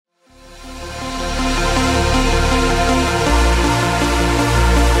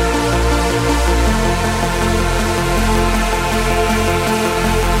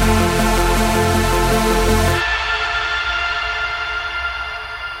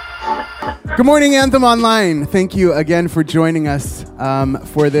Good morning, Anthem Online. Thank you again for joining us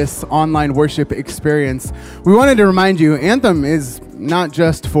for this online worship experience. We wanted to remind you, Anthem is not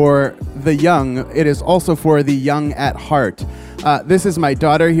just for the young, it is also for the young at heart. This is my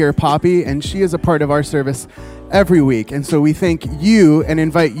daughter here, Poppy, and she is a part of our service every week. And so we thank you and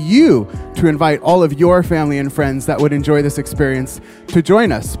invite you to invite all of your family and friends that would enjoy this experience to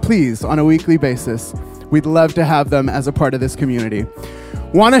join us, please, on a weekly basis. We'd love to have them as a part of this community.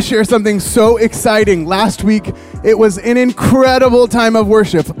 Want to share something so exciting. Last week, it was an incredible time of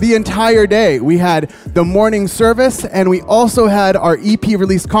worship the entire day. We had the morning service, and we also had our EP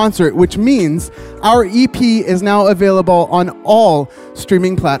release concert, which means our EP is now available on all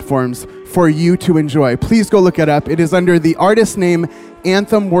streaming platforms for you to enjoy. Please go look it up. It is under the artist name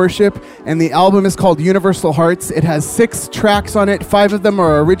Anthem Worship, and the album is called Universal Hearts. It has 6 tracks on it. 5 of them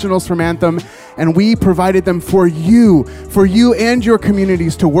are originals from Anthem, and we provided them for you and your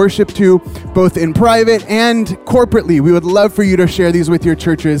communities to worship to, both in private and corporately. We would love for you to share these with your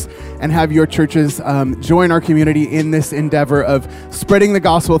churches and have your churches join our community in this endeavor of spreading the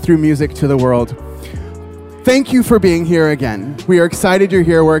gospel through music to the world. Thank you for being here again. We are excited you're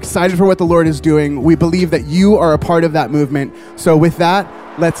here. We're excited for what the Lord is doing. We believe that you are a part of that movement. So with that,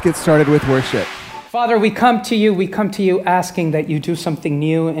 let's get started with worship. Father, we come to you asking that you do something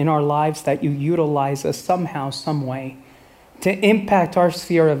new in our lives, that you utilize us somehow, some way to impact our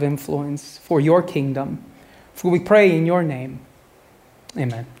sphere of influence for your kingdom. For we pray in your name.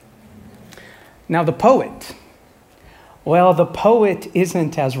 Amen. Now the poet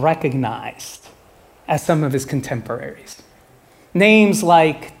isn't as recognized as some of his contemporaries. Names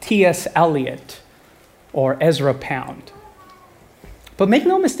like T.S. Eliot or Ezra Pound. But make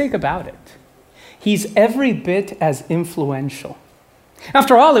no mistake about it, he's every bit as influential.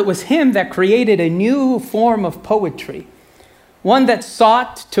 After all, it was him that created a new form of poetry, one that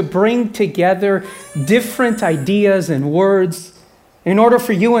sought to bring together different ideas and words in order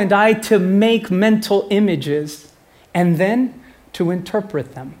for you and I to make mental images and then to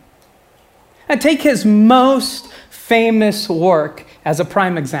interpret them. And take his most famous work as a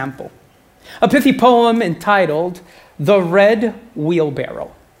prime example, a pithy poem entitled The Red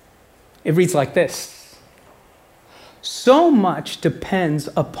Wheelbarrow. It reads like this: so much depends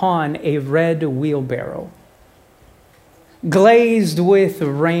upon a red wheelbarrow, glazed with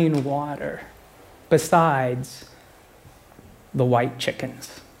rainwater, besides the white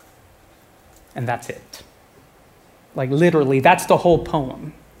chickens. And that's it. Like literally, that's the whole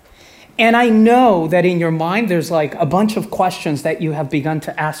poem. And I know that in your mind, there's like a bunch of questions that you have begun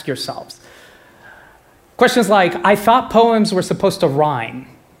to ask yourselves. Questions like, I thought poems were supposed to rhyme.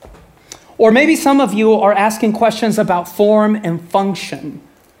 Or maybe some of you are asking questions about form and function.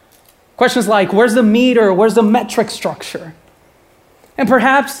 Questions like, where's the meter? Where's the metric structure? And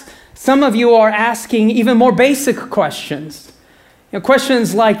perhaps some of you are asking even more basic questions.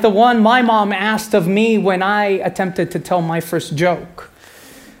 Questions like the one my mom asked of me when I attempted to tell my first joke.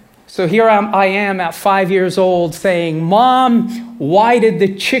 So here I am at 5 years old saying, Mom, why did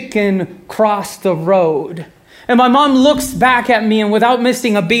the chicken cross the road? And my mom looks back at me and without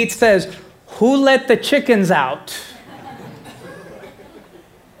missing a beat says, who let the chickens out?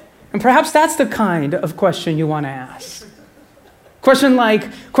 And perhaps that's the kind of question you want to ask. Questions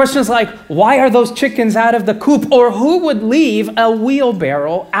like, why are those chickens out of the coop? Or who would leave a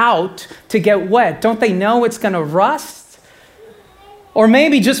wheelbarrow out to get wet? Don't they know it's going to rust? Or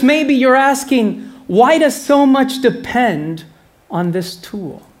maybe, just maybe, you're asking, why does so much depend on this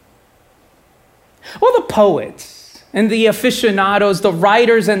tool? Well, the poets and the aficionados, the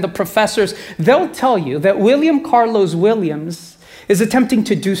writers and the professors, they'll tell you that William Carlos Williams is attempting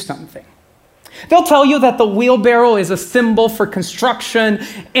to do something. They'll tell you that the wheelbarrow is a symbol for construction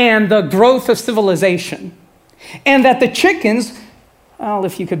and the growth of civilization. And that the chickens, well,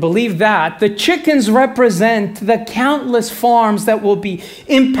 if you could believe that, the chickens represent the countless farms that will be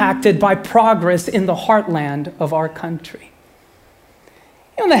impacted by progress in the heartland of our country.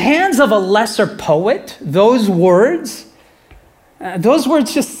 In the hands of a lesser poet, those words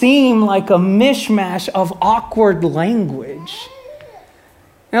just seem like a mishmash of awkward language.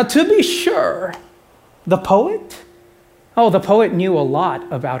 Now, to be sure, the poet knew a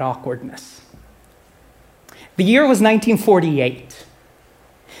lot about awkwardness. The year was 1948.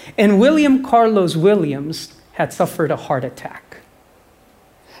 And William Carlos Williams had suffered a heart attack.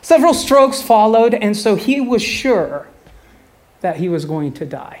 Several strokes followed, and so he was sure that he was going to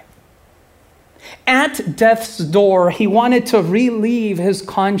die. At death's door, he wanted to relieve his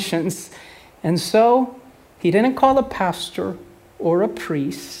conscience, and so he didn't call a pastor or a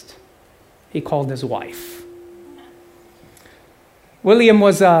priest. He called his wife. William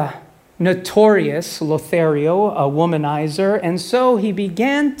was a notorious Lothario, a womanizer, and so he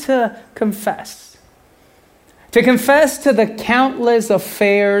began to confess. To confess to the countless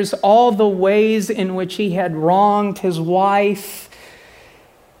affairs, all the ways in which he had wronged his wife.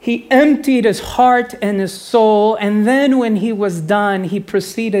 He emptied his heart and his soul, and then when he was done, he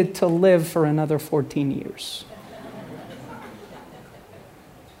proceeded to live for another 14 years.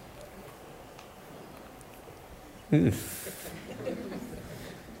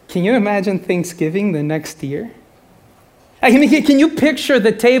 Can you imagine Thanksgiving the next year? I mean, can you picture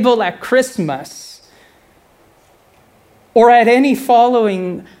the table at Christmas or at any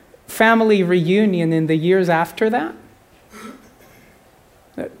following family reunion in the years after that?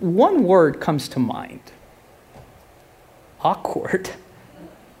 One word comes to mind: awkward.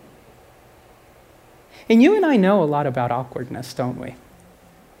 And you and I know a lot about awkwardness, don't we?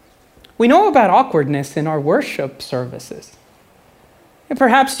 We know about awkwardness in our worship services. And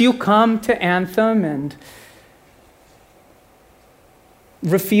perhaps you come to Anthem and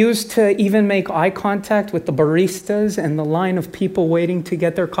refuse to even make eye contact with the baristas and the line of people waiting to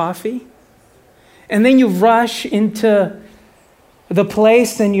get their coffee. And then you rush into the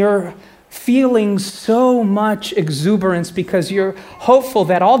place and you're feeling so much exuberance because you're hopeful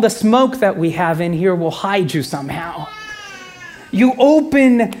that all the smoke that we have in here will hide you somehow. You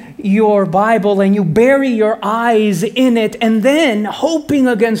open your Bible and you bury your eyes in it, and then hoping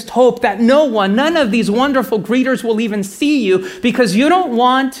against hope that none of these wonderful greeters will even see you because you don't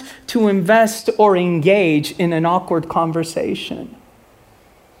want to invest or engage in an awkward conversation.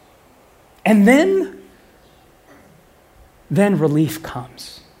 And then relief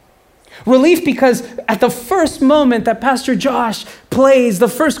comes. Relief because at the first moment that Pastor Josh plays the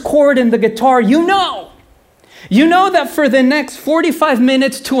first chord in the guitar, you know that for the next 45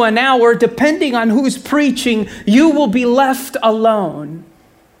 minutes to an hour, depending on who's preaching, you will be left alone.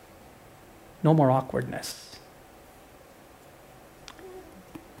 No more awkwardness.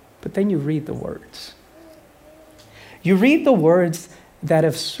 But then you read the words. You read the words that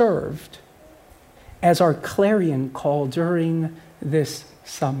have served as our clarion call during this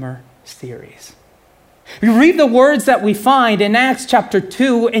summer series. You read the words that we find in Acts chapter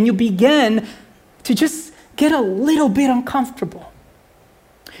 2, and you begin to just get a little bit uncomfortable.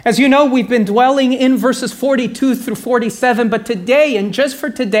 As you know, we've been dwelling in verses 42 through 47, but today, and just for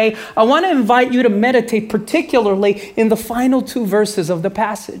today, I want to invite you to meditate particularly in the final two verses of the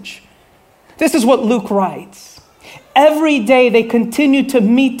passage. This is what Luke writes. Every day they continued to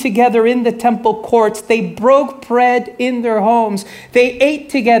meet together in the temple courts. They broke bread in their homes. They ate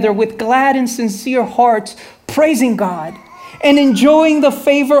together with glad and sincere hearts, praising God and enjoying the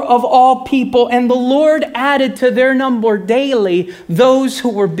favor of all people. And the Lord added to their number daily those who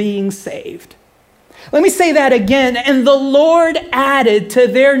were being saved. Let me say that again. And the Lord added to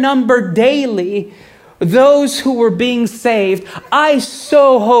their number daily those who were being saved. I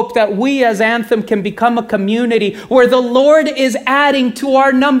so hope that we as Anthem can become a community where the Lord is adding to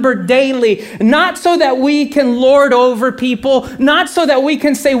our number daily, not so that we can lord over people, not so that we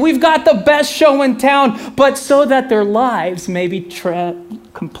can say we've got the best show in town, but so that their lives may be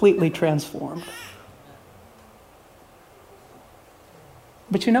completely transformed.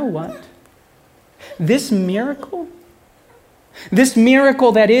 But you know what? This miracle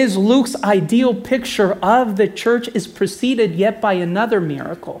that is Luke's ideal picture of the church is preceded yet by another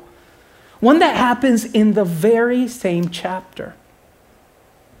miracle, one that happens in the very same chapter.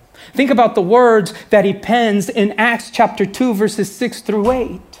 Think about the words that he pens in Acts chapter 2, verses 6 through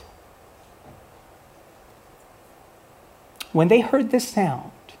 8. When they heard this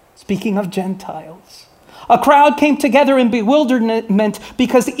sound, speaking of Gentiles, a crowd came together in bewilderment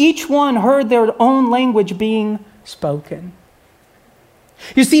because each one heard their own language being spoken.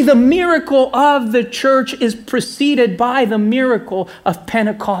 You see, the miracle of the church is preceded by the miracle of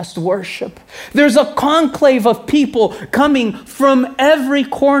Pentecost worship. There's a conclave of people coming from every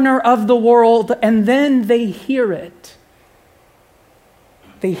corner of the world, and then they hear it.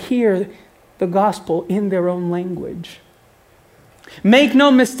 They hear the gospel in their own language. Make no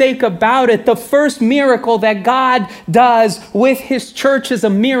mistake about it, the first miracle that God does with his church is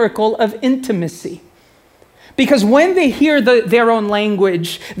a miracle of intimacy. Because when they hear their own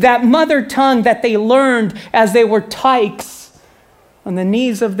language, that mother tongue that they learned as they were tykes on the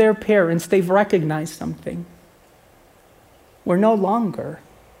knees of their parents, they've recognized something. We're no longer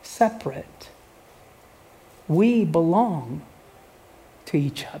separate. We belong to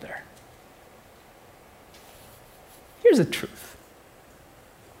each other. Here's the truth.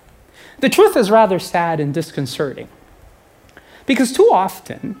 The truth is rather sad and disconcerting. Because too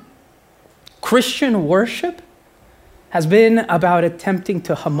often, Christian worship has been about attempting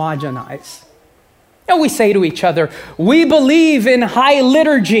to homogenize. And we say to each other, we believe in high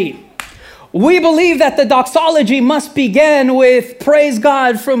liturgy. We believe that the doxology must begin with praise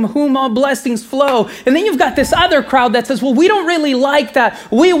God from whom all blessings flow. And then you've got this other crowd that says, well, we don't really like that.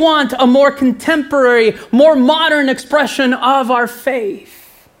 We want a more contemporary, more modern expression of our faith.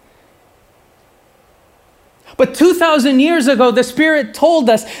 But 2,000 years ago, the Spirit told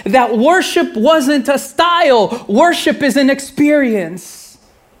us that worship wasn't a style. Worship is an experience.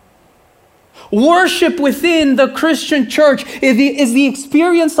 Worship within the Christian church is the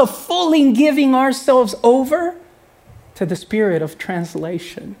experience of fully giving ourselves over to the Spirit of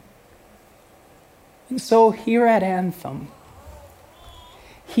translation. And so here at Anthem,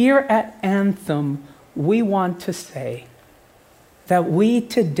 we want to say that we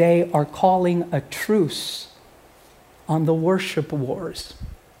today are calling a truce on the worship wars,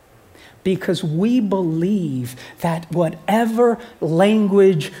 because we believe that whatever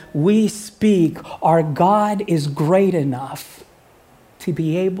language we speak, our God is great enough to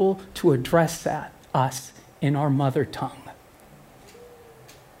be able to address us in our mother tongue.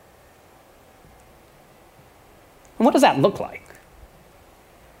 And what does that look like?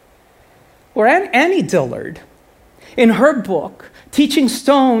 Well, Annie Dillard, in her book, Teaching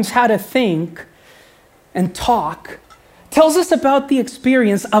Stones How to Think and Talk, tells us about the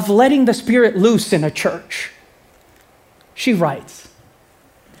experience of letting the Spirit loose in a church. She writes,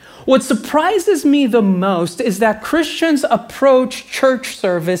 what surprises me the most is that Christians approach church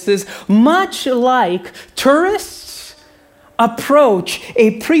services much like tourists approach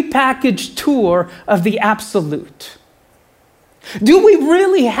a prepackaged tour of the absolute. Do we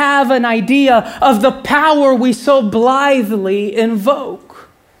really have an idea of the power we so blithely invoke?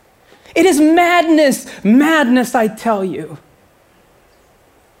 It is madness, I tell you,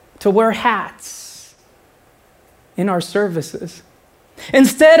 to wear hats in our services.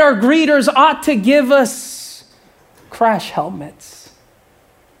 Instead, our greeters ought to give us crash helmets.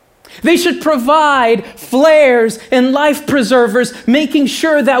 They should provide flares and life preservers, making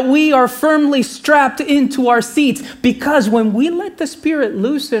sure that we are firmly strapped into our seats, because when we let the Spirit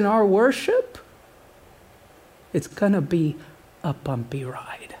loose in our worship, it's going to be a bumpy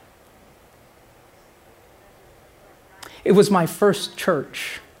ride. It was my first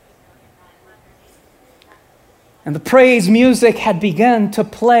church. And the praise music had begun to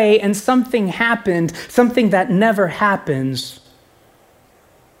play, and something happened, something that never happens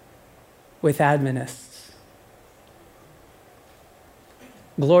with Adventists.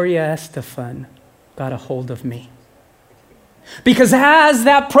 Gloria Estefan got a hold of me. Because as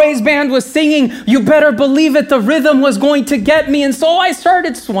that praise band was singing, you better believe it, the rhythm was going to get me, and so I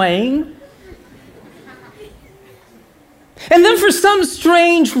started swaying. And then for some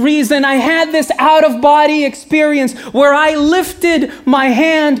strange reason, I had this out-of-body experience where I lifted my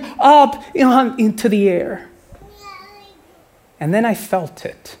hand up into the air. And then I felt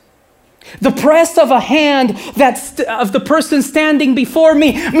it. The press of a hand of the person standing before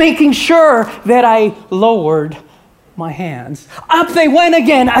me, making sure that I lowered my hands. Up they went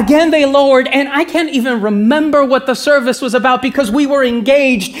again. Again they lowered. And I can't even remember what the service was about because we were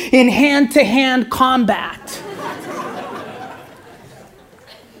engaged in hand-to-hand combat.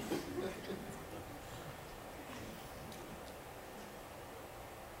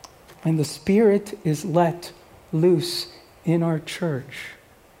 When the Spirit is let loose in our church,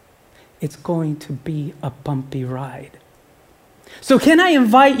 it's going to be a bumpy ride. So can I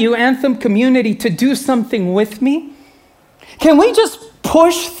invite you, Anthem community, to do something with me? Can we just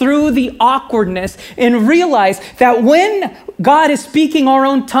push through the awkwardness and realize that when God is speaking our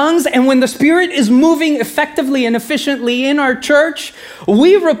own tongues and when the Spirit is moving effectively and efficiently in our church,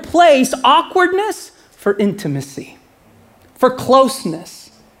 we replace awkwardness for intimacy, for closeness.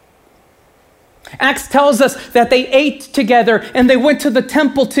 Acts tells us that they ate together and they went to the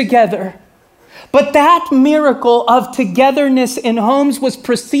temple together. But that miracle of togetherness in homes was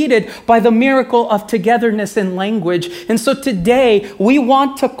preceded by the miracle of togetherness in language. And so today we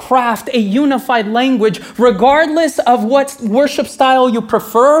want to craft a unified language regardless of what worship style you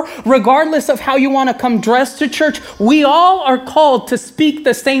prefer, regardless of how you want to come dressed to church. We all are called to speak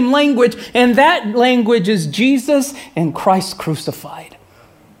the same language, and that language is Jesus and Christ crucified.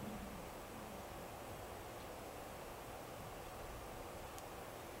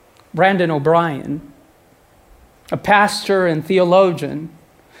 Brandon O'Brien, a pastor and theologian,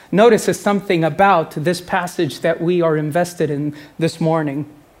 notices something about this passage that we are invested in this morning.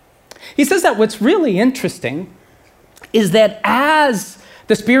 He says that what's really interesting is that as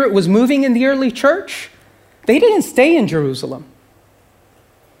the Spirit was moving in the early church, they didn't stay in Jerusalem.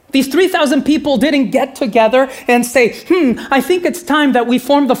 These 3,000 people didn't get together and say, I think it's time that we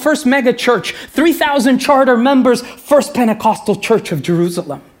form the first mega church, 3,000 charter members, First Pentecostal Church of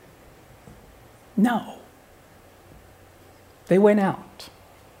Jerusalem. No. They went out.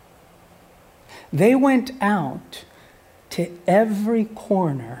 They went out to every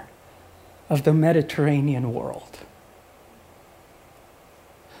corner of the Mediterranean world.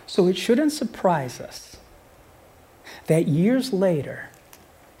 So it shouldn't surprise us that years later,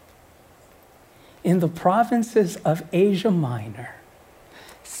 in the provinces of Asia Minor,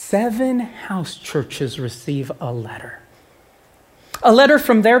 7 house churches receive a letter. A letter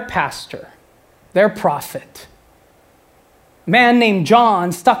from their pastor, their prophet, a man named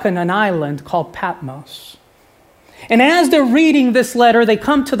John stuck on an island called Patmos. And as they're reading this letter, they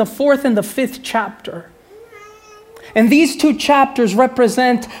come to the 4th and the 5th chapter. And these 2 chapters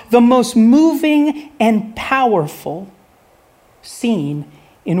represent the most moving and powerful scene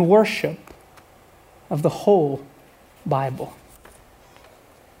in worship of the whole Bible.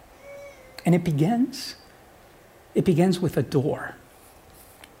 And it begins with a door.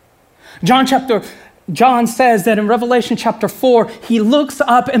 John says that in Revelation chapter 4, he looks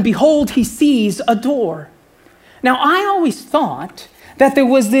up and behold, he sees a door. Now, I always thought that there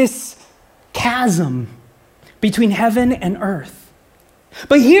was this chasm between heaven and earth.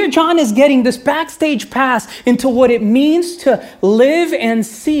 But here John is getting this backstage pass into what it means to live and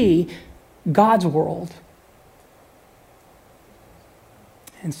see God's world.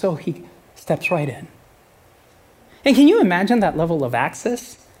 And so he steps right in. And can you imagine that level of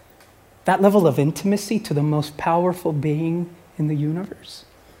access? That level of intimacy to the most powerful being in the universe?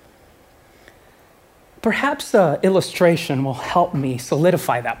 Perhaps an illustration will help me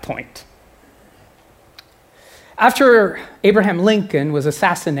solidify that point. After Abraham Lincoln was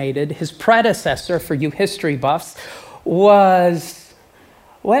assassinated, his predecessor, for you history buffs, he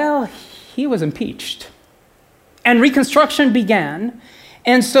was impeached. And Reconstruction began.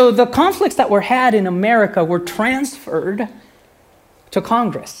 And so the conflicts that were had in America were transferred to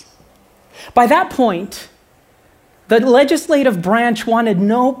Congress. By that point, the legislative branch wanted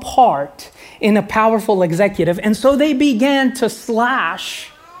no part in a powerful executive, and so they began to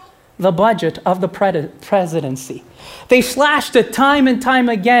slash the budget of the presidency. They slashed it time and time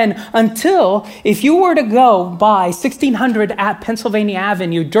again until, if you were to go by 1600 at Pennsylvania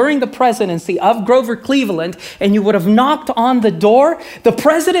Avenue during the presidency of Grover Cleveland and you would have knocked on the door, the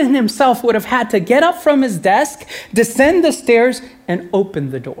president himself would have had to get up from his desk, descend the stairs, and open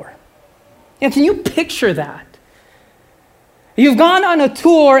the door. And can you picture that? You've gone on a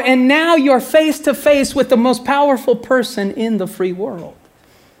tour and now you're face to face with the most powerful person in the free world.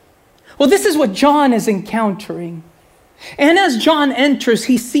 Well, this is what John is encountering. And as John enters,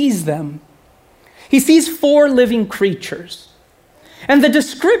 he sees them. He sees 4 living creatures. And the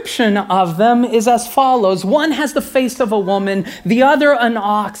description of them is as follows. One has the face of a woman, the other an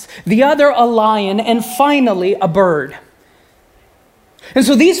ox, the other a lion, and finally a bird. And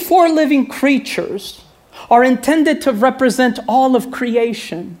so these 4 living creatures are intended to represent all of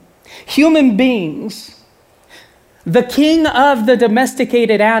creation, human beings, the king of the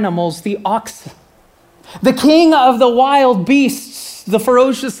domesticated animals, the ox, the king of the wild beasts, the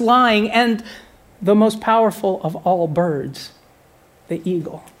ferocious lion, and the most powerful of all birds, the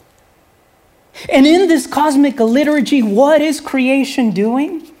eagle. And in this cosmic liturgy, what is creation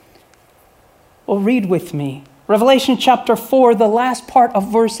doing? Well, read with me. Revelation chapter 4, the last part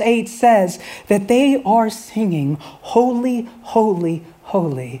of verse 8 says that they are singing, "Holy, holy,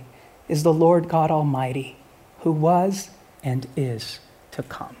 holy is the Lord God Almighty, who was and is to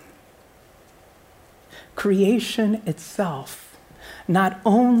come." Creation itself not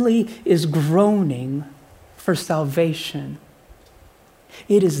only is groaning for salvation,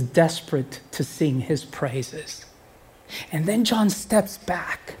 it is desperate to sing his praises. And then John steps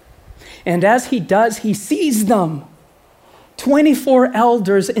back. And as he does, he sees them. 24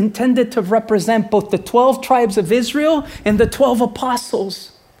 elders intended to represent both the 12 tribes of Israel and the 12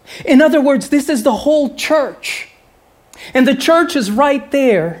 apostles. In other words, this is the whole church. And the church is right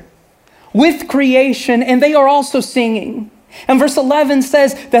there with creation, and they are also singing. And verse 11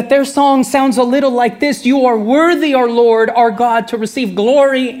 says that their song sounds a little like this: "You are worthy, our Lord, our God, to receive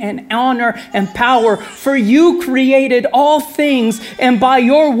glory and honor and power, for you created all things, and by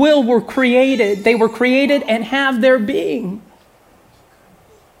your will were created. They were created and have their being."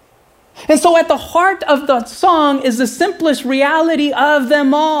 And so at the heart of the song is the simplest reality of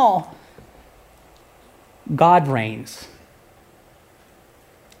them all. God reigns.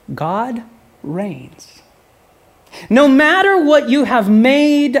 God reigns. No matter what you have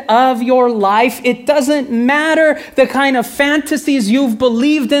made of your life, it doesn't matter the kind of fantasies you've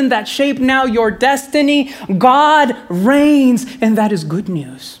believed in that shape now your destiny. God reigns, and that is good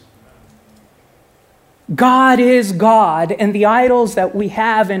news. God is God, and the idols that we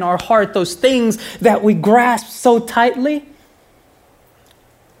have in our heart, those things that we grasp so tightly,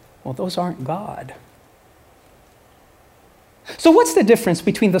 well, those aren't God. So what's the difference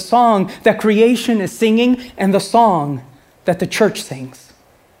between the song that creation is singing and the song that the church sings?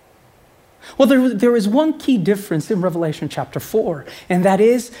 Well, there is one key difference in Revelation chapter 4, and that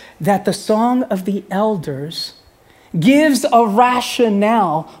is that the song of the elders gives a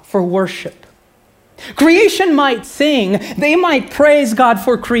rationale for worship. Creation might sing, they might praise God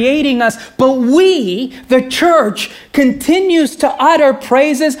for creating us, but we, the church, continues to utter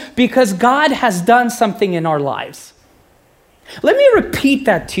praises because God has done something in our lives. Let me repeat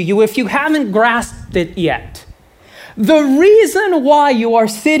that to you if you haven't grasped it yet. The reason why you are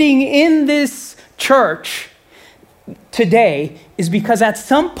sitting in this church today is because at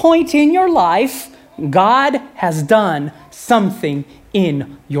some point in your life, God has done something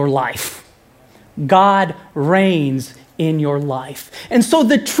in your life. God reigns in your life. And so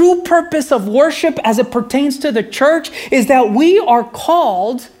the true purpose of worship as it pertains to the church is that we are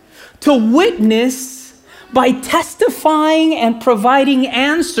called to witness by testifying and providing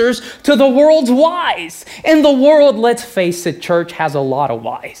answers to the world's whys. And the world, let's face it, church, has a lot of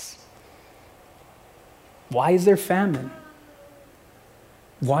whys. Why is there famine?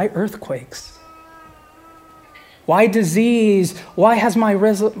 Why earthquakes? Why disease? Why has my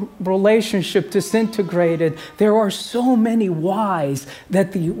relationship disintegrated? There are so many whys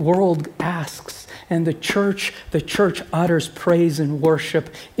that the world asks. And the church utters praise and worship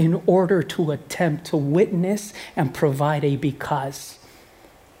in order to attempt to witness and provide a because.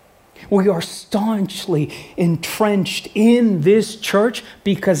 We are staunchly entrenched in this church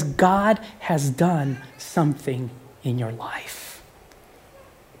because God has done something in your life.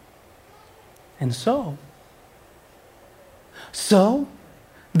 And so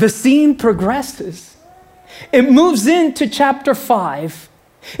the scene progresses. It moves into chapter 5.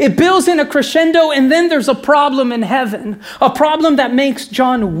 It builds in a crescendo, and then there's a problem in heaven, a problem that makes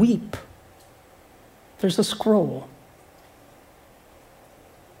John weep. There's a scroll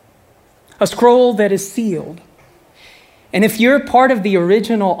that is sealed. And if you're part of the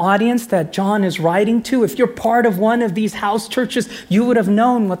original audience that John is writing to, if you're part of one of these house churches, you would have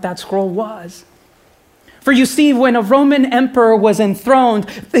known what that scroll was. For you see, when a Roman emperor was enthroned,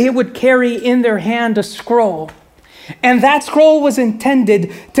 they would carry in their hand a scroll. And that scroll was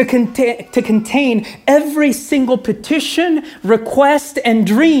intended to contain every single petition, request, and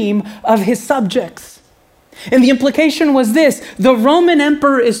dream of his subjects. And the implication was this: the Roman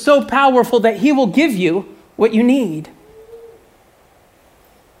emperor is so powerful that he will give you what you need.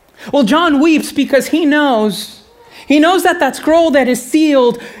 Well, John weeps because he knows that scroll that is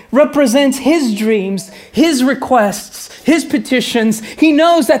sealed represents his dreams, his requests, his petitions. He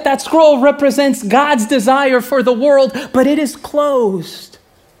knows that scroll represents God's desire for the world, but it is closed.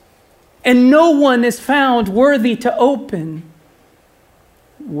 And no one is found worthy to open.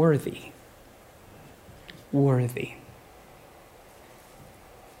 Worthy.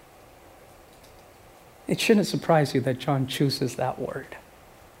 It shouldn't surprise you that John chooses that word.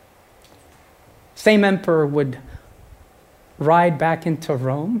 Same emperor would ride back into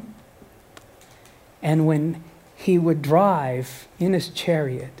Rome, and when he would drive in his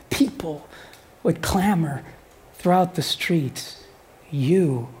chariot, people would clamor throughout the streets,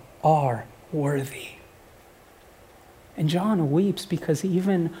 "You are worthy." And John weeps because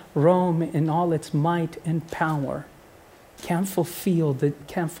even Rome in all its might and power can't fulfill the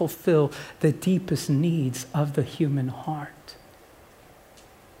deepest needs of the human heart.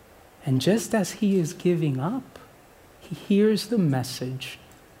 And just as he is giving up, he hears the message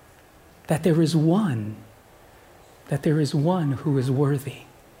that there is one who is worthy.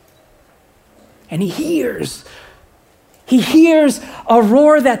 And he hears a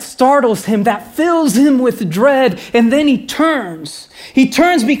roar that startles him, that fills him with dread, and then he turns. He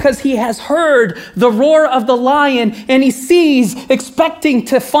turns because he has heard the roar of the lion, and he sees, expecting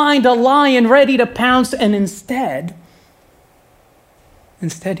to find a lion ready to pounce, and instead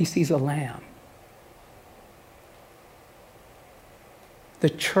he sees a lamb. The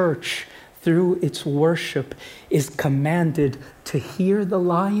church, through its worship, is commanded to hear the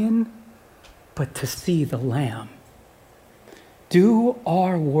lion, but to see the lamb. Do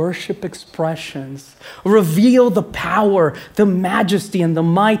our worship expressions reveal the power, the majesty, and the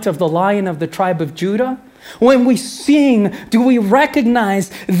might of the Lion of the tribe of Judah? When we sing, do we recognize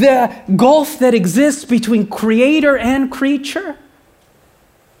the gulf that exists between creator and creature?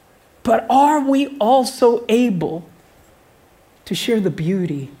 But are we also able to share the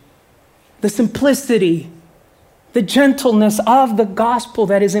beauty, the simplicity, the gentleness of the gospel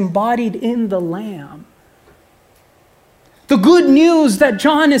that is embodied in the Lamb? The good news that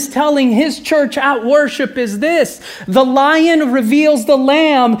John is telling his church at worship is this: the lion reveals the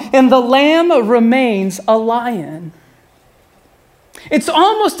lamb, and the lamb remains a lion. It's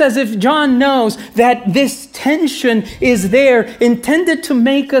almost as if John knows that this tension is there, intended to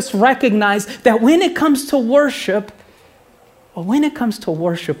make us recognize that when it comes to worship,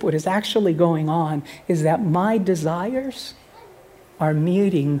 what is actually going on is that my desires are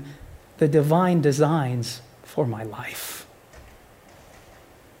meeting the divine designs for my life.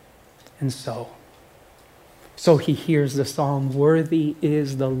 And so he hears the song, "Worthy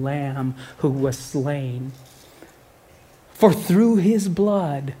is the Lamb who was slain. For through his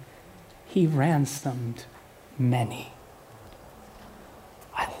blood he ransomed many."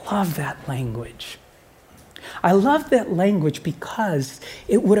 I love that language. I love that language because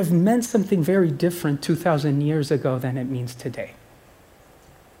it would have meant something very different 2,000 years ago than it means today.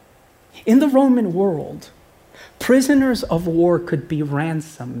 In the Roman world, prisoners of war could be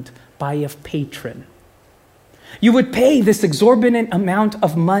ransomed by a patron. You would pay this exorbitant amount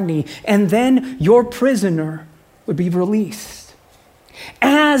of money, and then your prisoner would be released.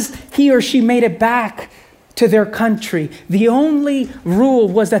 As he or she made it back to their country, the only rule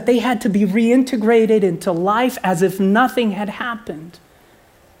was that they had to be reintegrated into life as if nothing had happened.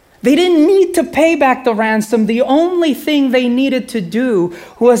 They didn't need to pay back the ransom. The only thing they needed to do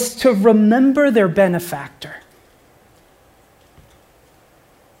was to remember their benefactor.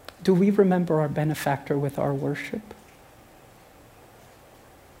 Do we remember our benefactor with our worship?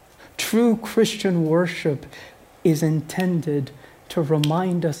 True Christian worship is intended to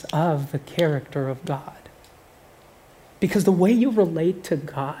remind us of the character of God. Because the way you relate to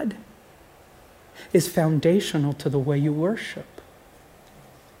God is foundational to the way you worship.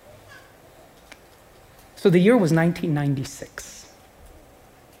 So the year was 1996.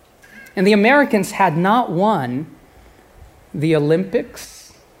 And the Americans had not won the Olympics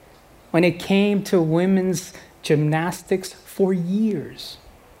when it came to women's gymnastics for years.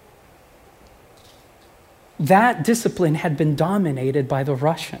 That discipline had been dominated by the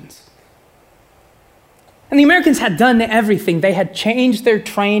Russians. And the Americans had done everything. They had changed their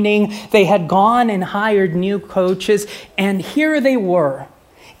training. They had gone and hired new coaches. And here they were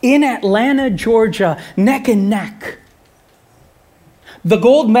in Atlanta, Georgia, neck and neck. The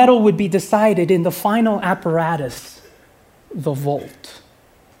gold medal would be decided in the final apparatus, the vault.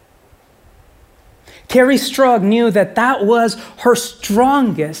 Carrie Strug knew that that was her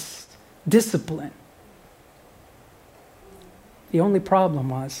strongest discipline. The only problem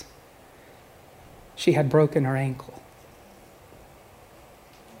was she had broken her ankle.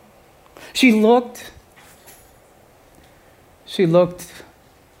 She looked,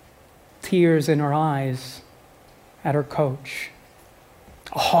 tears in her eyes, at her coach.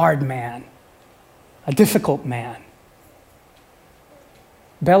 A hard man, a difficult man,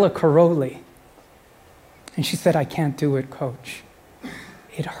 Bela Karolyi. And she said, "I can't do it, coach.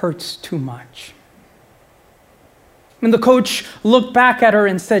 It hurts too much." And the coach looked back at her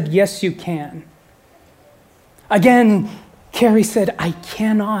and said, "Yes, you can." Again, Carrie said, "I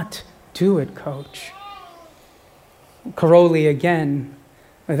cannot do it, coach." Karolyi again,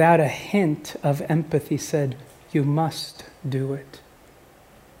 without a hint of empathy, said, "You must do it."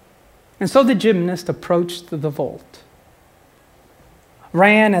 And so the gymnast approached the vault,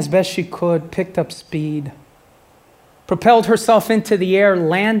 ran as best she could, picked up speed, propelled herself into the air,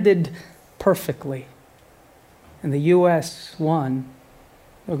 landed perfectly, and the U.S. won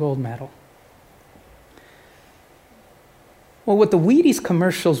the gold medal. Well, what the Wheaties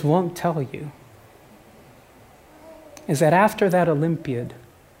commercials won't tell you is that after that Olympiad,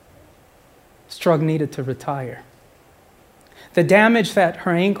 Strug needed to retire. The damage that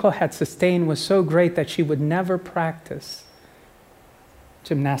her ankle had sustained was so great that she would never practice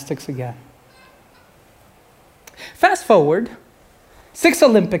gymnastics again. Fast forward 6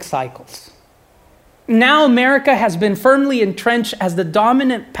 Olympic cycles. Now America has been firmly entrenched as the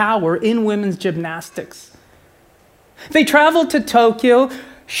dominant power in women's gymnastics. They traveled to Tokyo,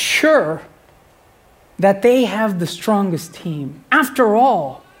 sure that they have the strongest team. After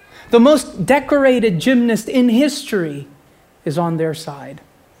all, the most decorated gymnast in history is on their side.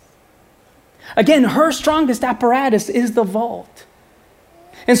 Again, her strongest apparatus is the vault.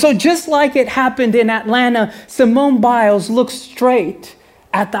 And so just like it happened in Atlanta, Simone Biles looked straight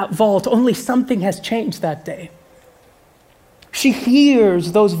at that vault, only something has changed that day. She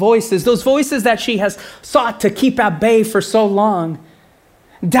hears those voices that she has sought to keep at bay for so long.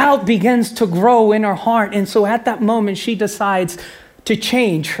 Doubt begins to grow in her heart, and so at that moment, she decides to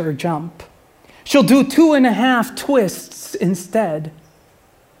change her jump. She'll do 2.5 twists instead.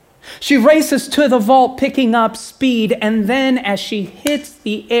 She races to the vault, picking up speed, and then as she hits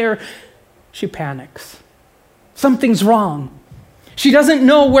the air, she panics. Something's wrong. She doesn't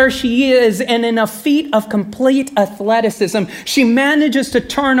know where she is, and in a feat of complete athleticism, she manages to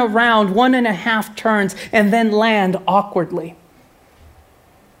turn around 1.5 turns and then land awkwardly.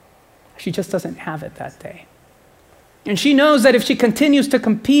 She just doesn't have it that day. And she knows that if she continues to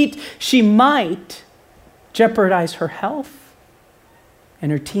compete, she might jeopardize her health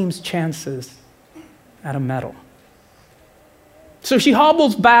and her team's chances at a medal. So she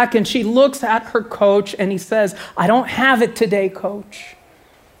hobbles back and she looks at her coach and he says, "I don't have it today, coach."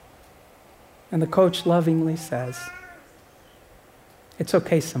 And the coach lovingly says, "It's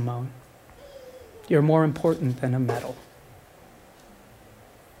okay, Simone. You're more important than a medal."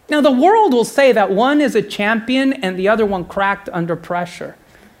 Now, the world will say that one is a champion and the other one cracked under pressure.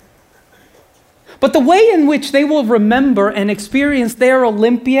 But the way in which they will remember and experience their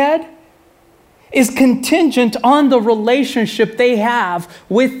Olympiad is contingent on the relationship they have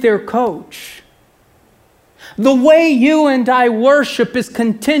with their coach. The way you and I worship is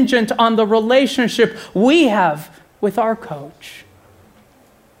contingent on the relationship we have with our coach.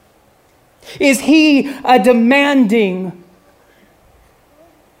 Is he a demanding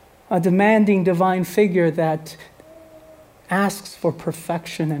divine figure that asks for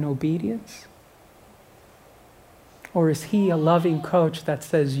perfection and obedience? Or is he a loving coach that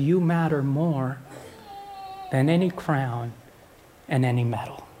says, "You matter more than any crown and any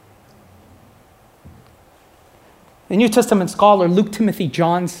medal"? The New Testament scholar Luke Timothy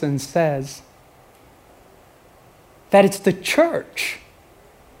Johnson says that it's the church,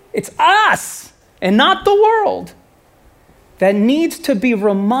 it's us, and not the world, that needs to be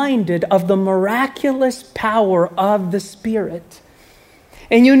reminded of the miraculous power of the Spirit.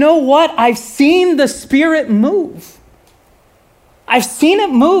 And you know what? I've seen the Spirit move. I've seen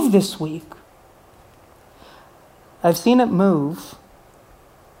it move this week. I've seen it move.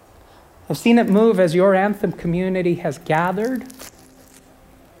 I've seen it move as your Anthem community has gathered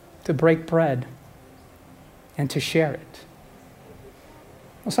to break bread and to share it.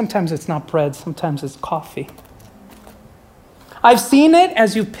 Well, sometimes it's not bread, sometimes it's coffee. I've seen it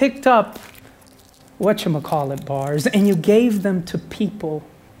as you picked up whatchamacallit bars and you gave them to people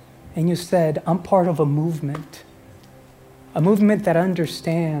and you said, "I'm part of a movement that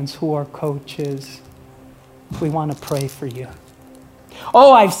understands who our coach is. We want to pray for you."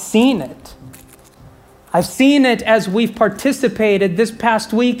 Oh, I've seen it. I've seen it as we've participated this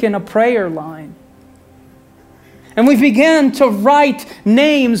past week in a prayer line. And we began to write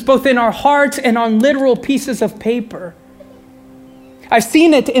names both in our hearts and on literal pieces of paper. I've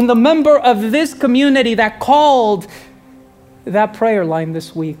seen it in the member of this community that called that prayer line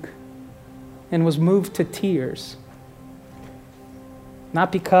this week and was moved to tears.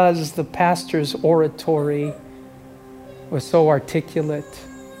 Not because the pastor's oratory was so articulate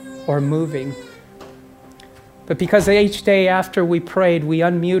or moving, but because each day after we prayed, we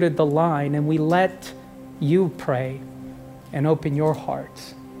unmuted the line and we let you pray and open your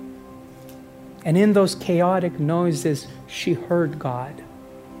hearts. And in those chaotic noises, she heard God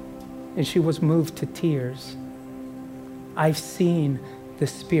and she was moved to tears. I've seen the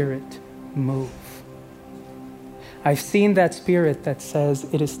Spirit move. I've seen that Spirit that says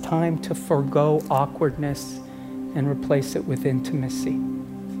it is time to forgo awkwardness and replace it with intimacy.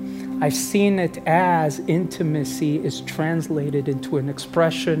 I've seen it as intimacy is translated into an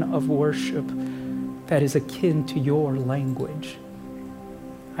expression of worship that is akin to your language.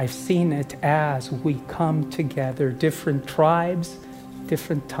 I've seen it as we come together, different tribes,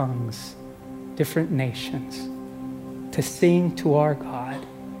 different tongues, different nations, to sing to our God,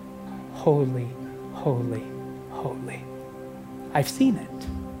 "Holy, holy, holy." I've seen it.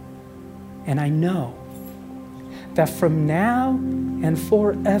 And I know that from now and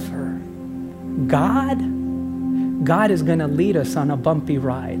forever, God is going to lead us on a bumpy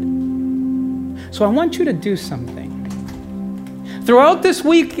ride. So I want you to do something. Throughout this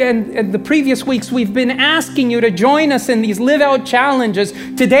week and the previous weeks, we've been asking you to join us in these Live Out challenges.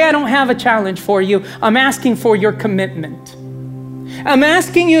 Today, I don't have a challenge for you. I'm asking for your commitment. I'm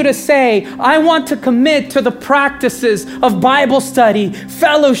asking you to say, I want to commit to the practices of Bible study,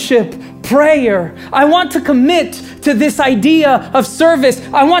 fellowship, prayer. I want to commit to this idea of service.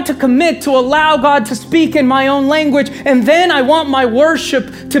 I want to commit to allow God to speak in my own language, and then I want my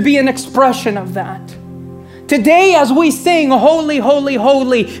worship to be an expression of that. Today, as we sing, holy, holy,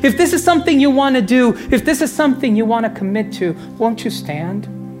 holy, if this is something you want to do, if this is something you want to commit to, won't you stand?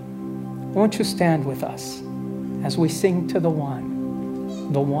 Won't you stand with us as we sing to the one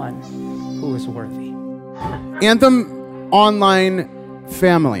who is worthy? Anthem Online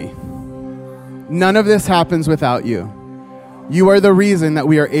family, none of this happens without you. You are the reason that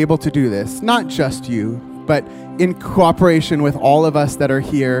we are able to do this. Not just you, but in cooperation with all of us that are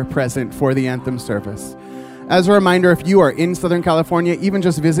here present for the Anthem service. As a reminder, if you are in Southern California, even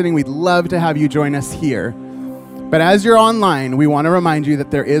just visiting, we'd love to have you join us here. But as you're online, we want to remind you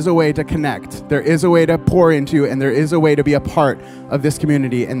that there is a way to connect, there is a way to pour into, and there is a way to be a part of this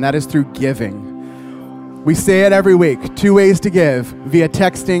community, and that is through giving. We say it every week, 2 ways to give: via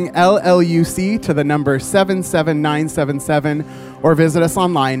texting LLUC to the number 77977, or visit us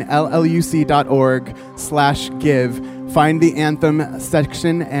online, lluc.org/give. Find the Anthem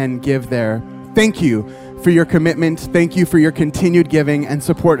section and give there. Thank you for your commitment. Thank you for your continued giving and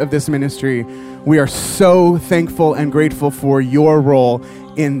support of this ministry. We are so thankful and grateful for your role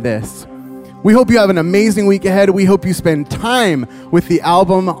in this. We hope you have an amazing week ahead. We hope you spend time with the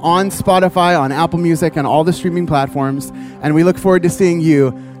album on Spotify, on Apple Music, and all the streaming platforms. And we look forward to seeing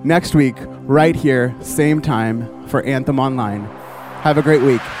you next week, right here, same time, for Anthem Online. Have a great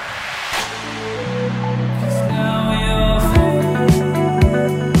week.